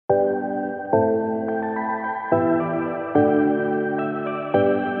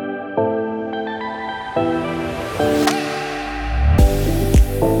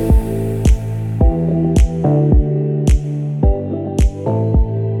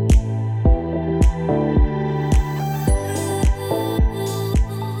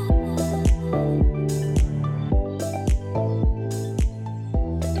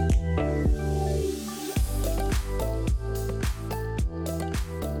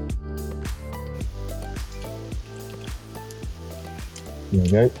There we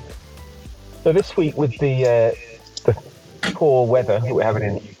go. So this week with the poor weather that we're having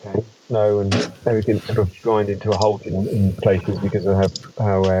in the UK, snow and everything sort of grinding to a halt in places because of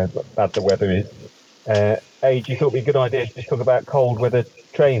how bad the weather is. Age, you thought it'd be a good idea to just talk about cold weather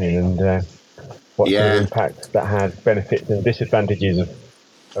training and what sort of impact that has, benefits and disadvantages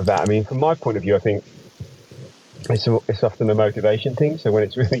of that. I mean, from my point of view, I think it's often a motivation thing. So when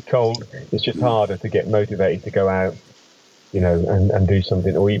it's really cold, it's just harder to get motivated to go out, and do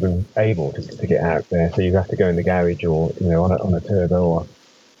something, or even able to get out there. So you have to go in the garage or, on a turbo or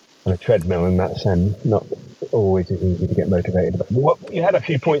on a treadmill, and that's not always as easy to get motivated about. You had a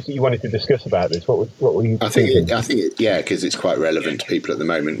few points that you wanted to discuss about this. What were you thinking? I think because it's quite relevant to people at the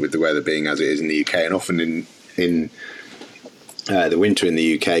moment with the weather being as it is in the UK, and often in the winter in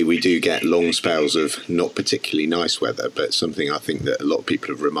the UK, we do get long spells of not particularly nice weather, but something I think that a lot of people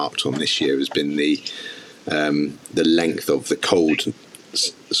have remarked on this year has been the length of the cold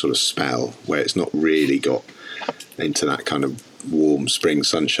sort of spell, where it's not really got into that kind of warm spring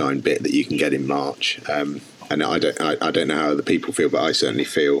sunshine bit that you can get in March. And I don't know how other people feel, but I certainly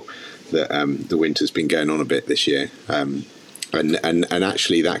feel that the winter's been going on a bit this year, and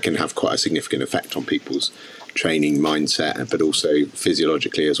actually that can have quite a significant effect on people's training mindset, but also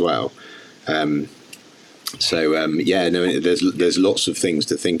physiologically as well. There's lots of things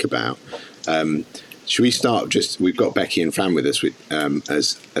to think about. Should we start? We've got Becky and Fran with us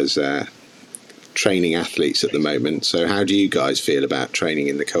as training athletes at the moment. So how do you guys feel about training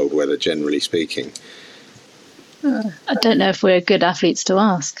in the cold weather, generally speaking? I don't know if we're good athletes to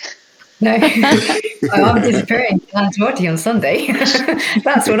ask. No, I'm disappearing to Lanzarote on Sunday.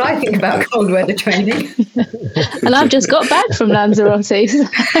 That's what I think about cold weather training. And I've just got back from Lanzarote.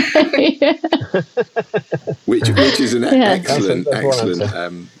 Which is an excellent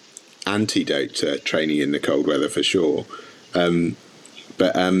antidote to training in the cold weather for sure.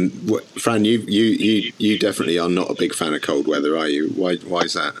 But Fran, you definitely are not a big fan of cold weather, are you? Why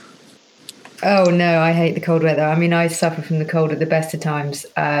is that? Oh no, I hate the cold weather. I mean, I suffer from the cold at the best of times.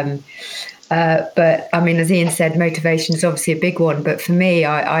 But I mean, as Ian said, motivation is obviously a big one. But for me,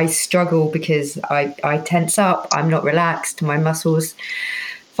 I struggle because I tense up. I'm not relaxed. My muscles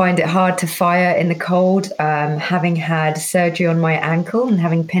find it hard to fire in the cold. Having had surgery on my ankle and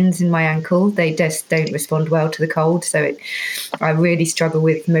having pins in my ankle, they just don't respond well to the cold. So I really struggle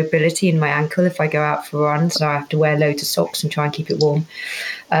with mobility in my ankle if I go out for runs. So I have to wear loads of socks and try and keep it warm.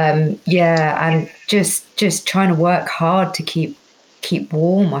 And just trying to work hard to keep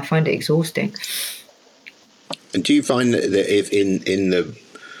warm, I find it exhausting. And do you find that if in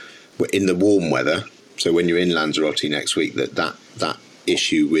the warm weather, so when you're in Lanzarote next week, that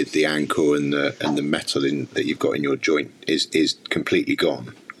issue with the ankle and the metal that you've got in your joint is completely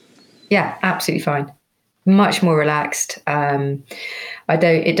gone? Yeah, absolutely fine. Much more relaxed.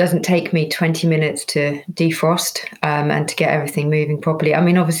 It doesn't take me 20 minutes to defrost and to get everything moving properly. I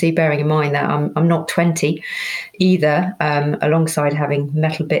mean, obviously bearing in mind that I'm not 20 either, alongside having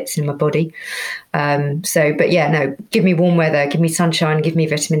metal bits in my body. Give me warm weather, give me sunshine, give me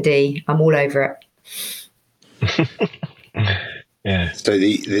vitamin D. I'm all over it. Yeah. So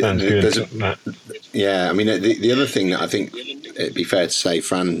the other thing that I think it'd be fair to say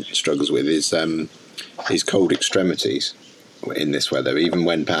Fran struggles with is cold extremities in this weather, even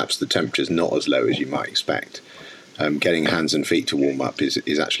when perhaps the temperature's not as low as you might expect. Getting hands and feet to warm up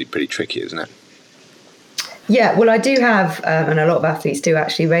is actually pretty tricky, isn't it? Yeah, well, I do have, and a lot of athletes do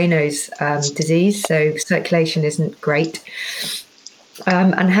actually, Raynaud's disease, so circulation isn't great.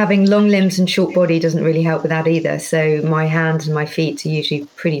 And having long limbs and short body doesn't really help with that either. So my hands and my feet are usually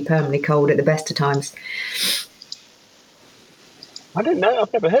pretty permanently cold at the best of times. I don't know.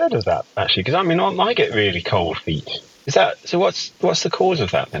 I've never heard of that actually, because I mean, I get really cold feet. Is that so? What's the cause of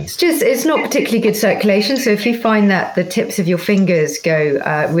that then? It's not particularly good circulation. So if you find that the tips of your fingers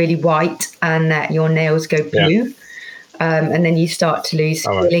go really white and that your nails go blue, and then you start to lose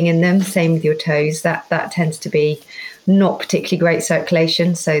feeling in them, same with your toes, that tends to be not particularly great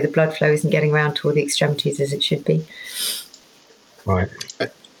circulation, so the blood flow isn't getting around to all the extremities as it should be. Right.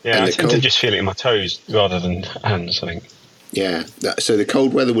 Yeah, I tend to just feel it in my toes rather than hands, I think. Yeah, so the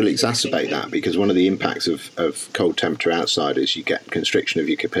cold weather will exacerbate that, because one of the impacts of cold temperature outside is you get constriction of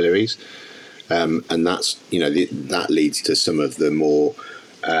your capillaries, and that's, that leads to some of the more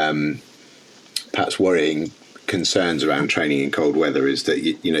perhaps worrying concerns around training in cold weather. Is that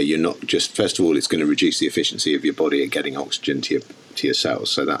you're not just, first of all, it's going to reduce the efficiency of your body at getting oxygen to your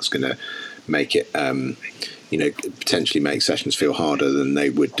cells, so that's going to make it potentially make sessions feel harder than they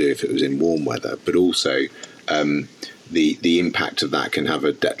would do if it was in warm weather. But also the impact of that can have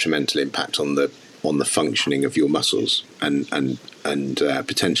a detrimental impact on the on the functioning of your muscles, and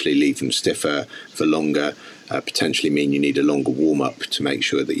potentially leave them stiffer for longer. Potentially mean you need a longer warm up to make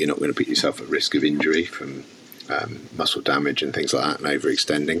sure that you're not going to put yourself at risk of injury from muscle damage and things like that, and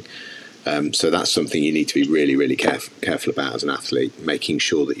overextending. So that's something you need to be really, really careful about as an athlete, making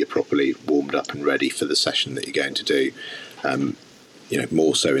sure that you're properly warmed up and ready for the session that you're going to do.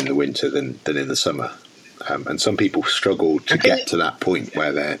 More so in the winter than in the summer. And some people struggle to get to that point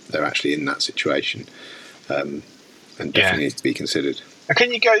where they're actually in that situation, and definitely needs to be considered. And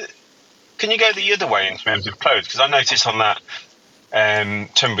can you go the other way in terms of clothes? Because I noticed on that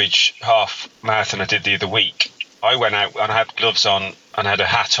Tunbridge half marathon I did the other week, I went out and I had gloves on and I had a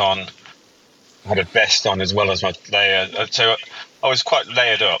hat on, I had a vest on as well as my layer. So I was quite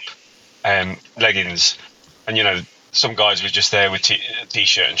layered up, leggings, and some guys were just there with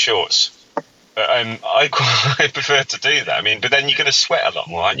t-shirt and shorts. But I prefer to do that. I mean, but then you're going to sweat a lot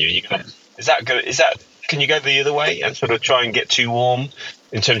more, aren't you? Can you go the other way and sort of try and get too warm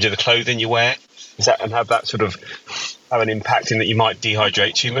in terms of the clothing you wear? And have that sort of have an impact in that you might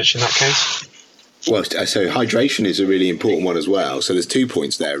dehydrate too much in that case? Well, so hydration is a really important one as well. So there's 2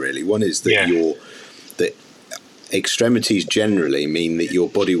 points there, really. One is that that extremities generally mean that your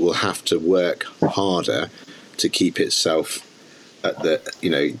body will have to work harder to keep itself at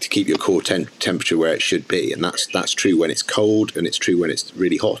to keep your core temperature where it should be, and that's true when it's cold, and it's true when it's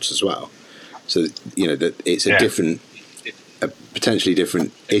really hot as well. So that it's a different, potentially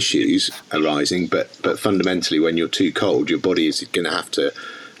different issues arising, but fundamentally, when you're too cold, your body is going to have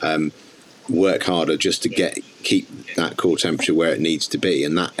to work harder just to keep that core temperature where it needs to be,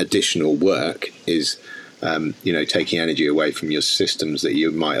 and that additional work is taking energy away from your systems that you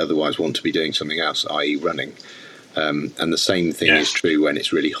might otherwise want to be doing something else, i.e. running. And the same thing is true when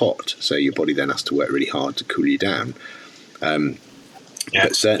it's really hot. So your body then has to work really hard to cool you down.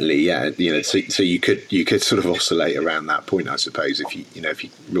 But certainly, so you could sort of oscillate around that point, I suppose. If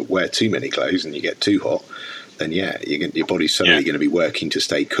you wear too many clothes and you get too hot, then your body's suddenly going to be working to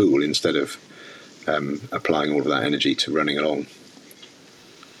stay cool instead of applying all of that energy to running along.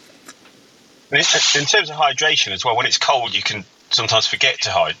 In terms of hydration as well, when it's cold, you can sometimes forget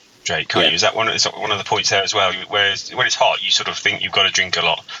to hydrate, can't you? Is that one of the points there as well? Whereas when it's hot, you sort of think you've got to drink a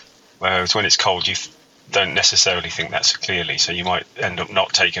lot, whereas when it's cold, you don't necessarily think that so clearly, so you might end up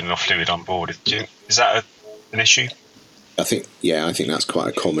not taking enough fluid on board. Is that an issue? I think that's quite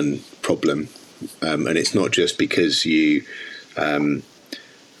a common problem, and it's not just because you don't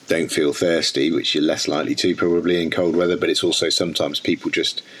feel thirsty, which you're less likely to probably in cold weather, but it's also sometimes people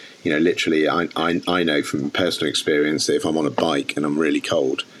just, literally, I know from personal experience that if I'm on a bike and I'm really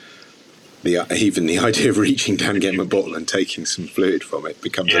cold, even the idea of reaching down and getting my bottle and taking some fluid from it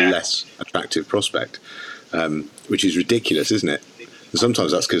becomes a less attractive prospect, which is ridiculous, isn't it? And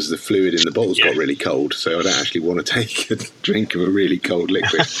sometimes that's because the fluid in the bottle's got really cold, so I don't actually want to take a drink of a really cold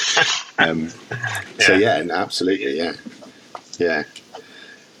liquid. So absolutely, yeah.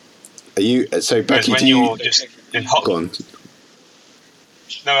 Are you so Becky? When you're just in hot. Go on.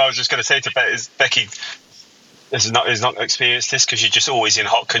 No, I was just going to say to Becky, has not experienced this because you're just always in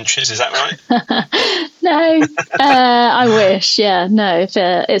hot countries. Is that right? No, I wish. Yeah, no.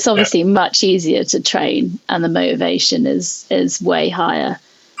 It's obviously much easier to train, and the motivation is way higher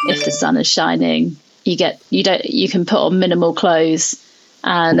if the sun is shining. You can put on minimal clothes,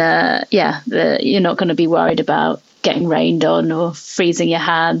 and you're not going to be worried about getting rained on or freezing your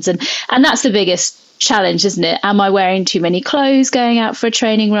hands, and that's the biggest challenge, isn't it? Am I wearing too many clothes going out for a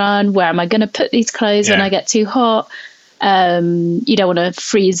training run? Where am I going to put these clothes when I get too hot? You don't want to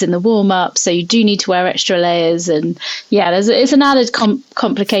freeze in the warm up, so you do need to wear extra layers, and it's an added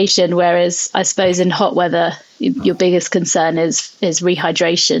complication. Whereas I suppose in hot weather, your biggest concern is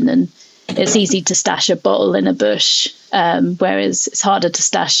rehydration, and it's easy to stash a bottle in a bush, whereas it's harder to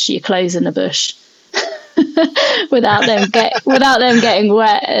stash your clothes in a bush. without them getting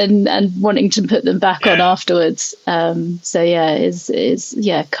wet and wanting to put them back on afterwards.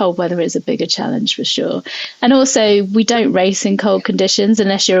 Cold weather is a bigger challenge for sure. And also we don't race in cold conditions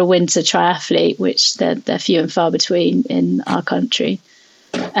unless you're a winter triathlete, which they're few and far between in our country.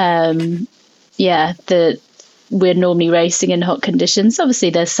 We're normally racing in hot conditions. Obviously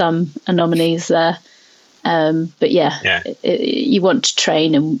there's some anomalies there. You want to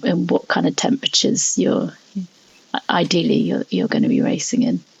train in what kind of temperatures you're going to be racing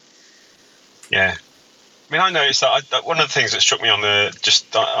in. Yeah, I mean, I noticed that one of the things that struck me on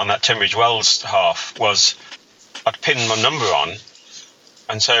that Tunbridge Wells half was I'd pinned my number on,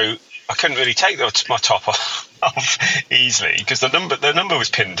 and so I couldn't really take my top off easily because the number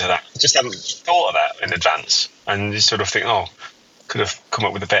was pinned to that. I just hadn't thought of that in advance, and you sort of think, could have come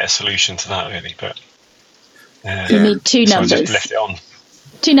up with a better solution to that, really. But you need two so numbers. I just left it on.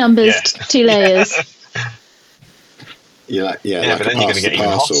 Two numbers, 2 layers. Like but then you're going to get even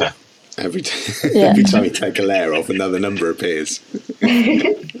hotter. Every time you take a layer off, another number appears.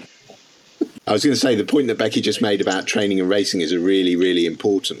 I was going to say, the point that Becky just made about training and racing is a really, really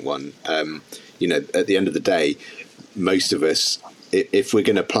important one. You know, at the end of the day, most of us, if we're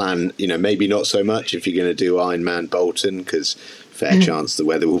going to plan, you know, maybe not so much if you're going to do Ironman Bolton, because fair chance the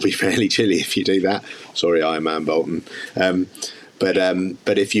weather will be fairly chilly if you do that. Sorry, Ironman Bolton.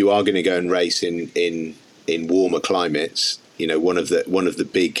 But if you are going to go and race in warmer climates, you know, one of the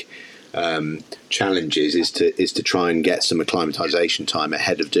big challenges is to try and get some acclimatization time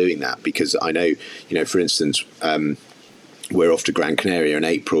ahead of doing that, because I know, you know, for instance, we're off to Gran Canaria in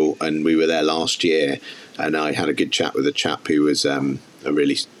April, and we were there last year, and I had a good chat with a chap who was a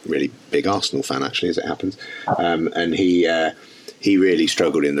really, really big Arsenal fan, actually, as it happens, and he really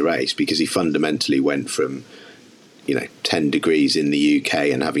struggled in the race because he fundamentally went from, you know, 10 degrees in the UK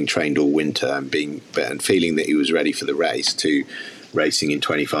and having trained all winter and feeling that he was ready for the race, to racing in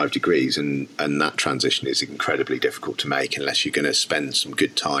 25 degrees, and that transition is incredibly difficult to make unless you're going to spend some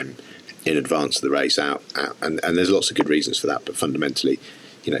good time in advance of the race out and there's lots of good reasons for that, but fundamentally,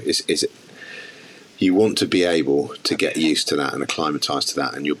 you know, you want to be able to get used to that and acclimatise to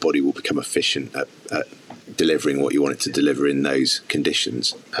that, and your body will become efficient at delivering what you want it to deliver in those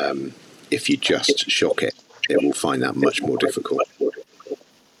conditions. If you just shock it will find that much more difficult.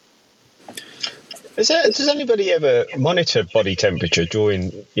 Does anybody ever monitor body temperature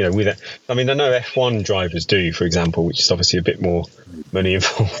during, you know, with it? I mean, I know F1 drivers do, for example, which is obviously a bit more money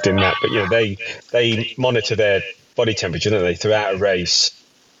involved in that. But, you know, they monitor their body temperature, don't they, throughout a race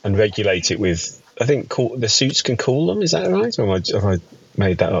and regulate it with, I think, the suits can cool them. Is that right? Or have I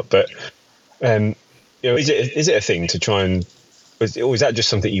made that up? But, you know, is it a thing to try and, or is that just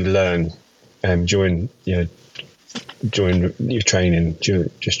something you learn during your training,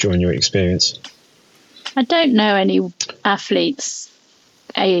 during your experience? I don't know any athletes,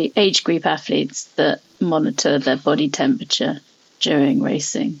 age group athletes, that monitor their body temperature during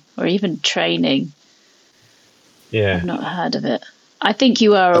racing or even training. Yeah. I've not heard of it. I think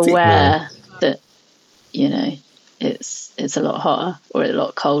you are aware that, you know, it's a lot hotter or a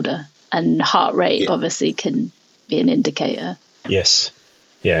lot colder, and heart rate obviously can be an indicator. Yes.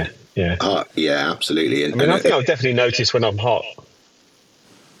 Yeah. Yeah. Yeah, absolutely. I mean, I think I've definitely noticed when I'm hot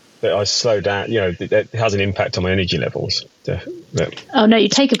that I slow down. You know, it has an impact on my energy levels. Oh no, you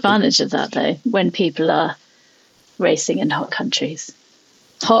take advantage of that though when people are racing in hot countries.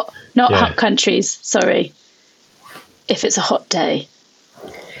 Hot countries. Sorry, if it's a hot day.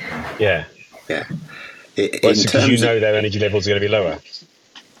 Yeah. Yeah. Because you know their energy levels are going to be lower.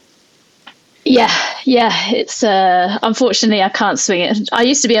 Yeah. It's unfortunately I can't swing it. I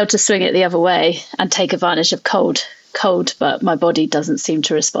used to be able to swing it the other way and take advantage of cold, but my body doesn't seem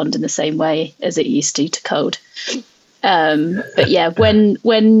to respond in the same way as it used to cold. But yeah, when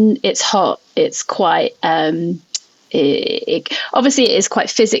it's hot, it's quite obviously it is quite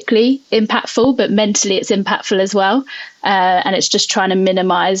physically impactful, but mentally it's impactful as well. And it's just trying to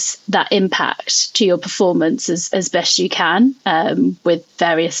minimize that impact to your performance as best you can, with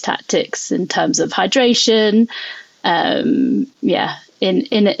various tactics in terms of hydration, in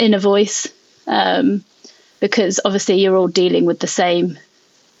a voice, because obviously you're all dealing with the same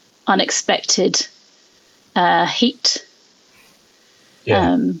unexpected heat.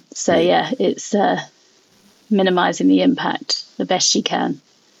 It's minimizing the impact the best you can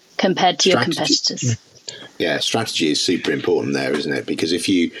compared to your competitors. Yeah, strategy is super important there, isn't it? Because if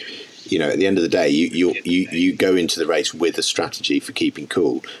you know, at the end of the day, you go into the race with a strategy for keeping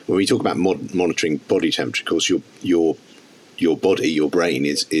cool. When we talk about monitoring body temperature, of course, your body, your brain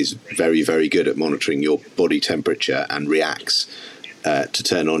is very, very good at monitoring your body temperature and reacts to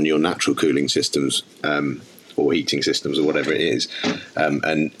turn on your natural cooling systems or heating systems or whatever it is,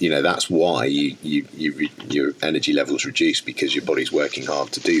 and you know that's why your energy levels reduce, because your body's working hard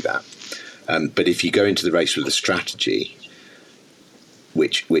to do that. But if you go into the race with a strategy,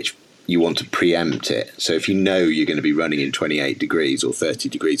 which you want to preempt it, so if you know you're going to be running in 28 degrees or 30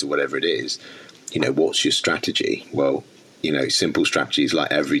 degrees or whatever it is, you know, what's your strategy? Well, you know, simple strategies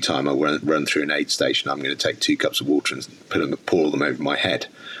like every time I run through an aid station, I'm going to take 2 cups of water and pour them over my head.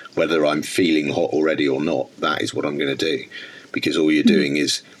 Whether I'm feeling hot already or not, that is what I'm going to do, because all you're doing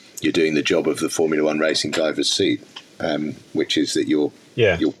is you're doing the job of the Formula One racing driver's suit, which is that you're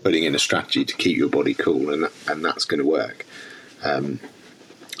putting in a strategy to keep your body cool, and that's going to work.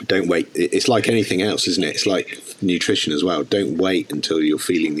 Don't wait. It's like anything else, isn't it? It's like nutrition as well. Don't wait until you're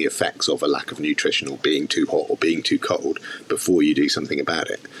feeling the effects of a lack of nutrition or being too hot or being too cold before you do something about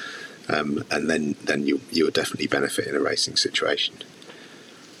it. And then you'll definitely benefit in a racing situation.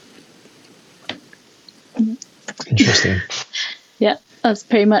 Interesting. Yeah, that's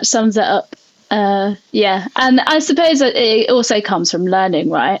pretty much sums it up. Yeah, and I suppose it also comes from learning,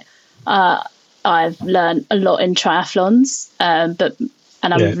 right? I've learned a lot in triathlons,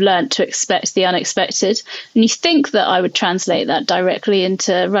 I've learned to expect the unexpected. And you think that I would translate that directly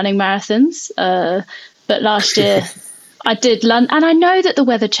into running marathons, but last year I did London, and I know that the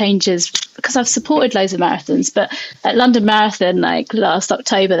weather changes because I've supported loads of marathons. But at London Marathon, like last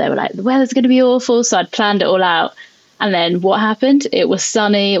October, they were like, the weather's going to be awful, so I'd planned it all out. And then what happened? It was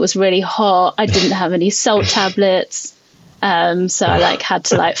sunny. It was really hot. I didn't have any salt tablets. So I had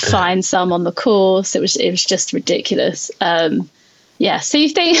to find some on the course. It was just ridiculous. Yeah. So you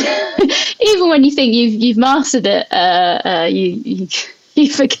think, even when you think you've mastered it, you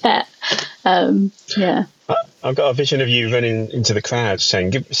forget. Yeah. I've got a vision of you running into the crowd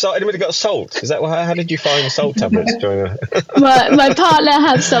saying, anybody got salt? Is that how did you find salt tablets during my partner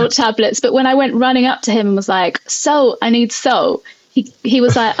had salt tablets, but when I went running up to him and was like, salt, I need salt, he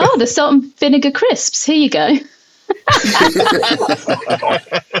was like, oh, the salt and vinegar crisps, here you go. And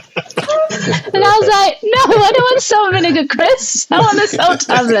I was like, no, I don't want salt and vinegar crisps, I want the salt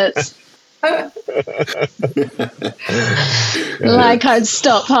tablets. I'd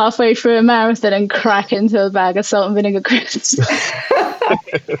stop halfway through a marathon and crack into a bag of salt and vinegar crisps.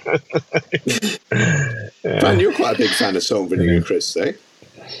 Fran, you're quite a big fan of salt and vinegar crisps, eh?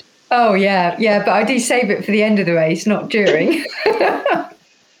 Oh yeah, but I do save it for the end of the race, not during.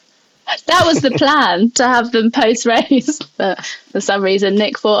 That was the plan, to have them post-race, but for some reason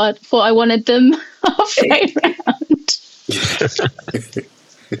Nick thought I wanted them halfway round.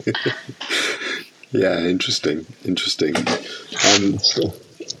 Yeah, interesting.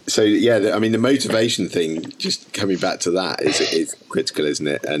 So yeah, I mean, the motivation thing, just coming back to that, is critical, isn't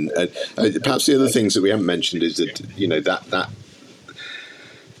it? And perhaps the other things that we haven't mentioned is that that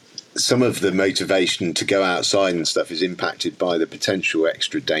some of the motivation to go outside and stuff is impacted by the potential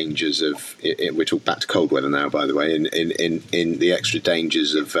extra dangers of. We're talking back to cold weather now, by the way. In the extra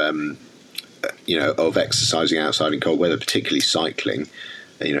dangers of of exercising outside in cold weather, particularly cycling.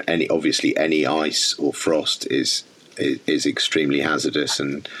 Any ice or frost is extremely hazardous,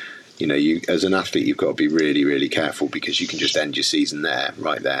 and you as an athlete you've got to be really, really careful, because you can just end your season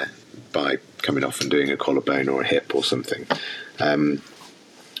right there by coming off and doing a collarbone or a hip or something.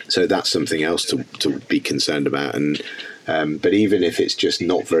 So that's something else to be concerned about. And but even if it's just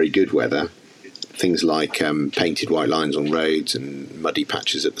not very good weather, things like painted white lines on roads and muddy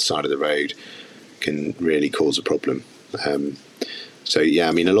patches at the side of the road can really cause a problem. So yeah,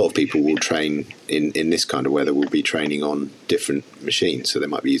 I mean, a lot of people will train in this kind of weather. Will be training on different machines, so they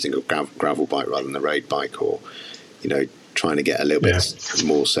might be using a gravel bike rather than a road bike, or trying to get a little bit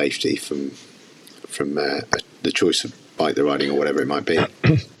more safety from the choice of bike they're riding or whatever it might be.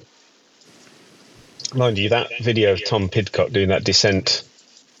 Mind you, that video of Tom Pidcock doing that descent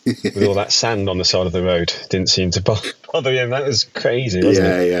with all that sand on the side of the road didn't seem to bother him. That was crazy, wasn't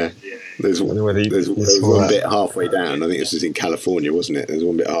it? Yeah. There's one bit halfway down. I think this was in California, wasn't it? There's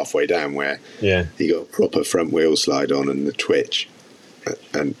one bit halfway down where he got a proper front wheel slide on and the twitch,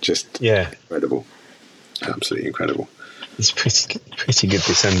 and just incredible, absolutely incredible. It's pretty good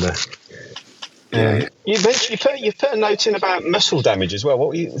descender. Yeah. You put a note in about muscle damage as well. What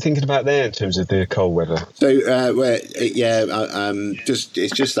were you thinking about there in terms of the cold weather? So,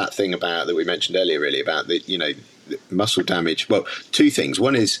 it's just that thing about that we mentioned earlier, really, about the muscle damage. Well, two things.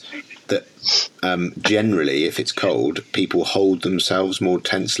 One is that generally, if it's cold, people hold themselves more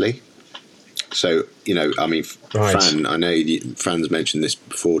tensely. So, I mean, right. Fran, I know Fran's mentioned this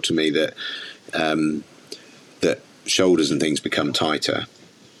before to me, that that shoulders and things become tighter.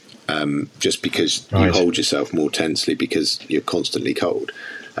 Just because you hold yourself more tensely because you're constantly cold,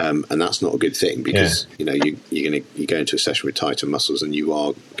 and that's not a good thing, because you go into a session with tighter muscles and you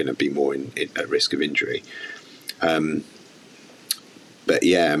are going to be more at risk of injury. But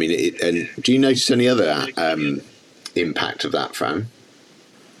yeah, I mean, and do you notice any other impact of that, Fran?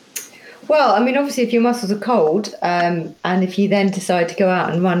 Well, I mean, obviously, if your muscles are cold, and if you then decide to go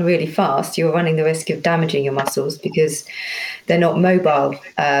out and run really fast, you're running the risk of damaging your muscles because they're not mobile.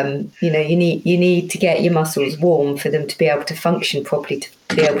 You need to get your muscles warm for them to be able to function properly,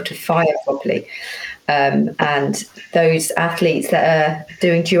 to be able to fire properly. And those athletes that are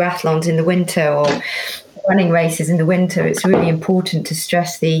doing duathlons in the winter, or running races in the winter, it's really important to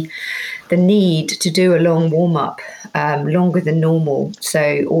stress the need to do a long warm up, longer than normal.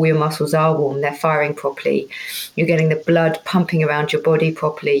 So all your muscles are warm, they're firing properly. You're getting the blood pumping around your body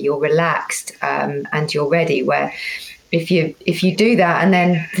properly. You're relaxed, and you're ready. Where if you do that and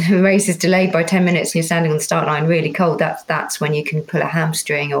then the race is delayed by 10 minutes and you're standing on the start line really cold, that's when you can pull a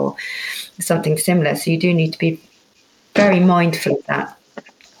hamstring or something similar. So you do need to be very mindful of that.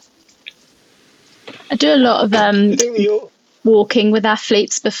 I do a lot of walking with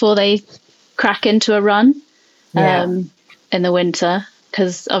athletes before they crack into a run in the winter,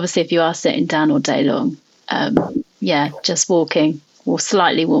 because obviously if you are sitting down all day long, just walking will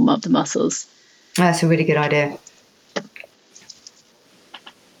slightly warm up the muscles. That's a really good idea.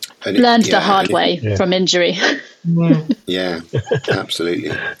 Learned the hard way from injury. Yeah,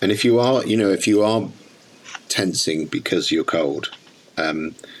 absolutely. And if you are tensing because you're cold,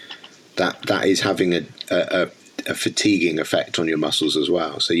 that is having a fatiguing effect on your muscles as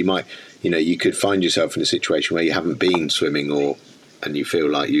well. So you might, you could find yourself in a situation where you haven't been swimming and you feel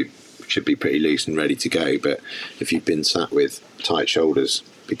like you should be pretty loose and ready to go. But if you've been sat with tight shoulders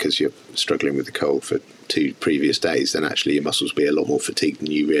because you're struggling with the cold for 2 previous days, then actually your muscles will be a lot more fatigued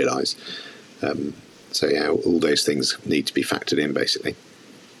than you realise. So yeah, all those things need to be factored in, basically.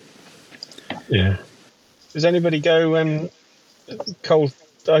 Yeah. Does anybody go cold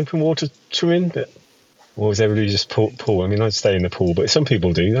open water swimming? Or is everybody just pool? I mean, I'd stay in the pool, but some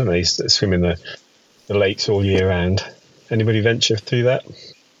people do, don't they? Swim in the lakes all year round. Anybody venture through that?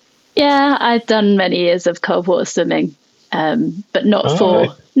 Yeah, I've done many years of cold water swimming, but not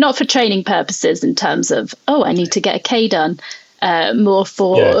for training purposes in terms of, I need to get a K done. More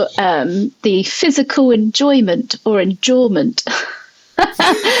for the physical enjoyment or endurement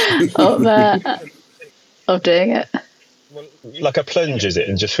of doing it. Well, like a plunge, is it?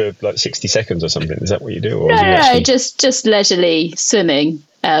 And just for like 60 seconds or something? Is that what you do? Or no, just leisurely swimming.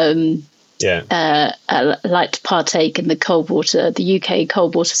 I like to partake in the UK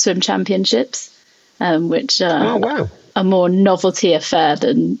cold water swim championships, which are a more novelty affair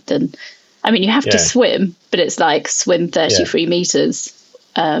than. I mean, you have to swim, but it's like swim 33 meters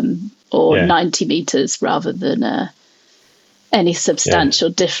or 90 meters rather than any substantial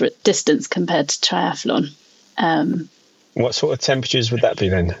different distance compared to triathlon. What sort of temperatures would that be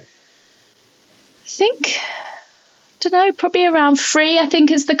then? I think, probably around 3, I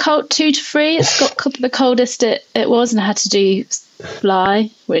think is the cold, 2 to 3. It's got the coldest it was, and I had to do fly,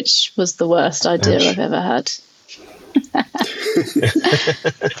 which was the worst idea I've ever had.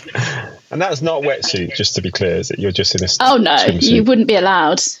 And that's not wetsuit, just to be clear, is it? You're just in a swimsuit. You wouldn't be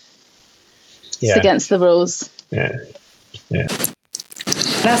allowed. It's against the rules. Yeah.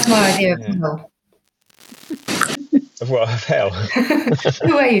 That's my idea of hell. Of what? Of hell?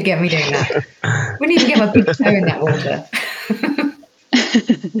 No way you'd get me doing that. Wouldn't even get my big toe in that water.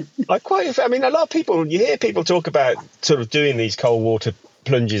 A lot of people, you hear people talk about sort of doing these cold water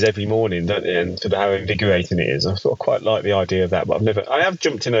plunges every morning, don't they? And sort of how invigorating it is. I sort of quite like the idea of that, but I have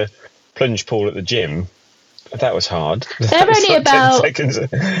jumped in a plunge pool at the gym. That was hard. They're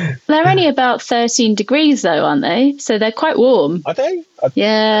only about 13 degrees though, aren't they? So they're quite warm. Are they?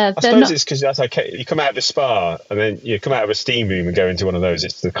 Yeah. I suppose it's because that's okay. You come out of the spa and then you come out of a steam room and go into one of those.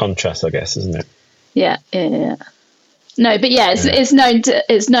 It's the contrast, I guess, isn't it? Yeah. No, but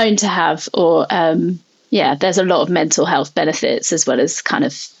it's known to have, or there's a lot of mental health benefits as well as kind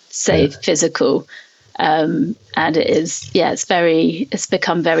of physical. And it is, it's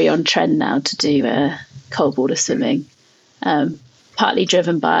become very on trend now to do cold water swimming, partly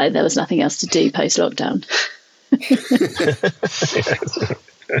driven by there was nothing else to do post lockdown.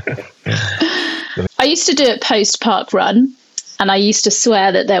 I used to do it post park run, and I used to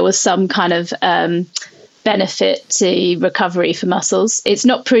swear that there was some kind of benefit to recovery for muscles. It's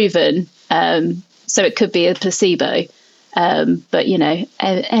not proven, so it could be a placebo, but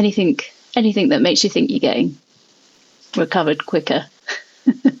anything that makes you think you're getting recovered quicker.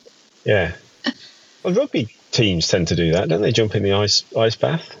 Yeah. Well, rugby teams tend to do that, don't they? Jump in the ice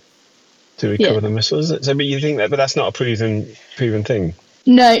bath to recover the muscles. So, but you think that, but that's not a proven thing.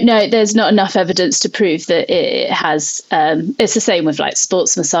 No, there's not enough evidence to prove that it has. It's the same with like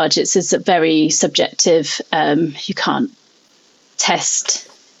sports massage. It's very subjective. You can't test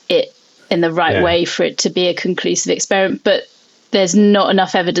it in the right way for it to be a conclusive experiment. But there's not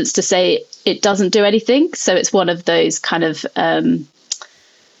enough evidence to say it doesn't do anything. So it's one of those kind of,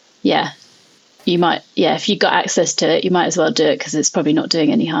 you might, if you've got access to it, you might as well do it because it's probably not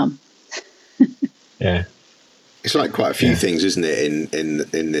doing any harm. Yeah. It's like quite a few things, isn't it,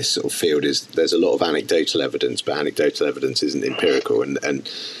 in this sort of field, is there's a lot of anecdotal evidence, but anecdotal evidence isn't empirical. And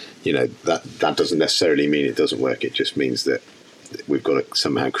that doesn't necessarily mean it doesn't work. It just means that we've got to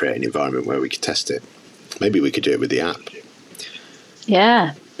somehow create an environment where we can test it. Maybe we could do it with the app.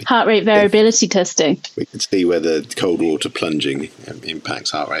 Yeah, heart rate variability testing. We could see whether cold water plunging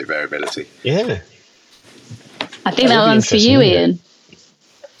impacts heart rate variability. Yeah. I think that one's for you, Ian.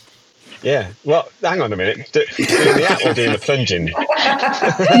 Yeah. Well, hang on a minute. Doing the app or doing the plunging?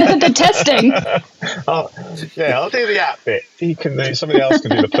 The testing. I'll do the app bit. Somebody else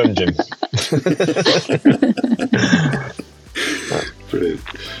can do the plunging. Brilliant.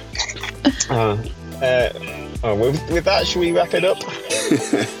 With that, should we wrap it up?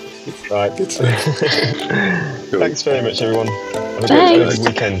 Right. Thanks very much, everyone. Have a good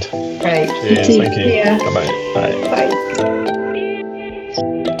weekend. Great. Cheers. Thank you. Yeah. Bye-bye. Bye.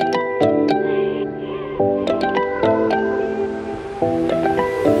 Bye.